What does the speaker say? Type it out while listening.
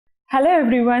Hello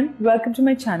everyone, welcome to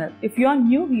my channel. If you are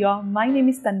new here, my name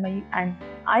is Tanmayi and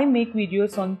I make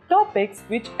videos on topics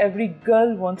which every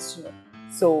girl wants to know.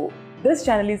 So this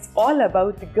channel is all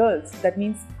about the girls, that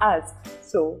means us.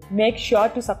 So make sure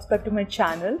to subscribe to my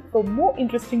channel for more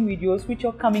interesting videos which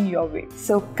are coming your way.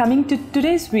 So coming to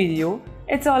today's video,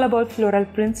 it's all about floral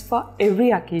prints for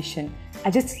every occasion.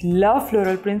 I just love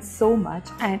floral prints so much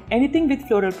and anything with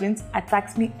floral prints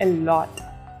attracts me a lot.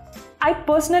 I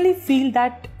personally feel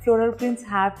that floral prints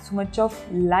have so much of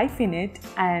life in it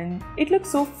and it looks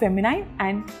so feminine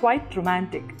and quite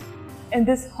romantic. In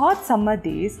these hot summer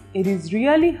days, it is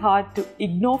really hard to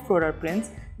ignore floral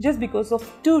prints just because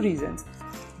of two reasons.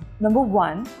 Number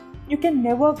one, you can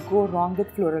never go wrong with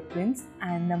floral prints,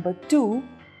 and number two,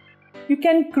 you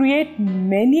can create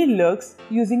many looks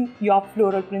using your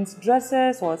floral prints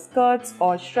dresses or skirts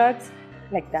or shirts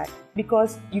like that,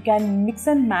 because you can mix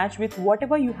and match with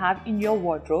whatever you have in your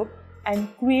wardrobe and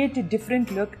create a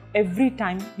different look every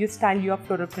time you style your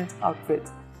floral prints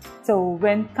outfits. So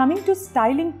when coming to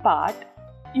styling part,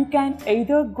 you can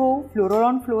either go floral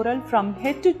on floral from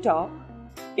head to toe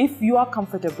if you are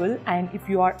comfortable, and if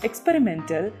you are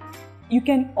experimental, you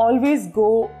can always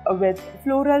go with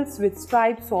florals with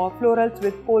stripes or florals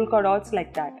with polka dots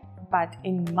like that. But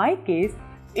in my case,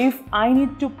 if I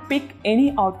need to pick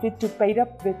any outfit to pair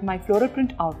up with my floral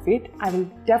print outfit, I will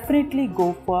definitely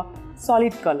go for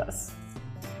solid colors.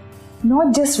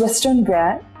 Not just Western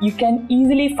wear, you can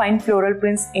easily find floral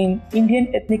prints in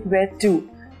Indian ethnic wear too.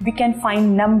 We can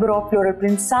find number of floral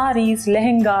print saris,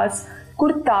 lehengas,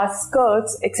 kurtas,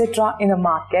 skirts, etc. in the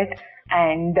market,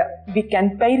 and we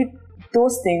can pair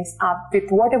those things up with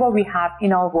whatever we have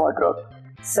in our wardrobe.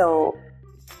 So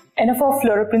enough of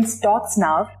floral print talks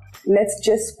now. Let's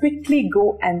just quickly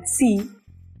go and see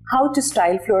how to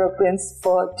style floral prints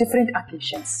for different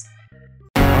occasions.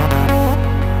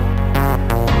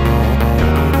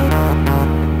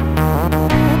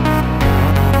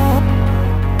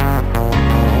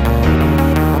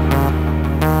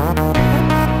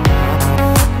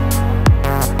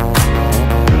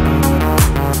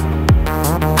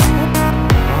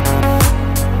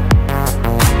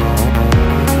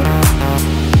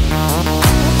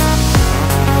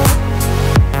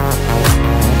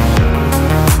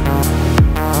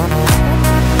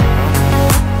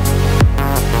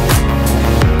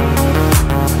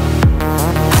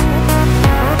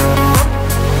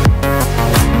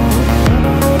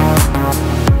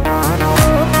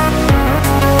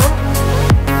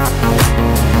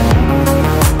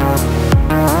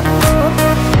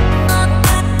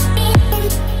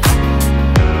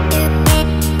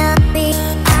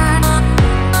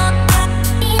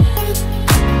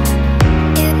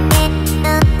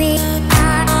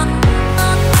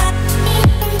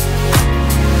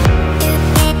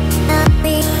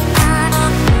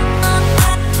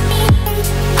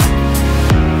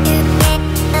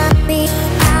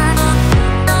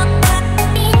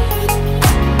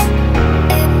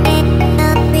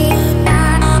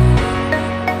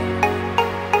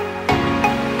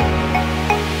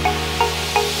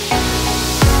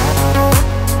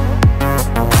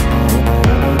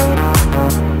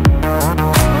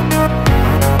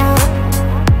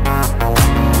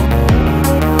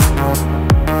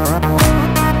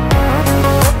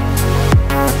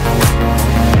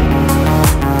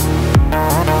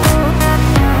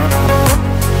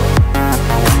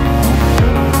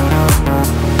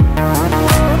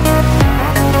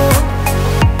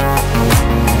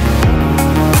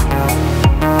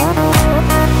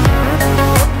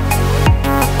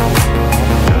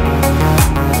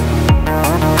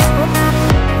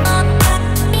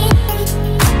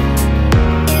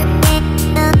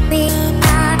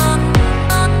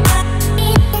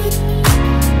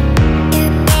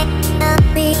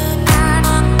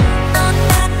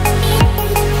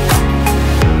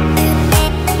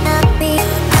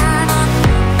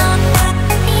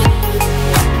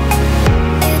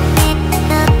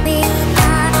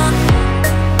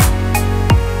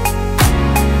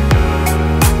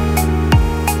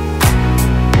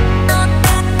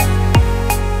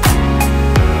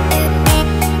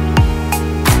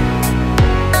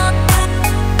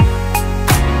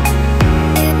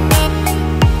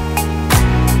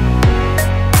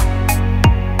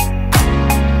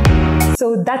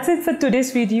 So that's it for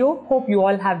today's video. Hope you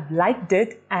all have liked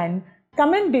it, and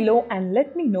comment below and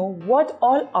let me know what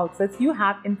all outfits you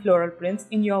have in floral prints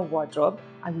in your wardrobe.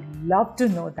 I would love to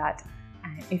know that.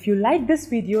 And if you like this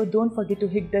video, don't forget to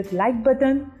hit that like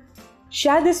button.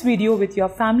 Share this video with your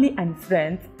family and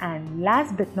friends, and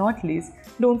last but not least,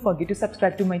 don't forget to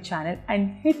subscribe to my channel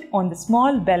and hit on the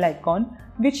small bell icon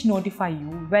which notify you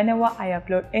whenever I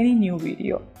upload any new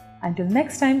video. Until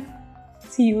next time,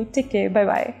 see you, take care, bye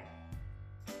bye.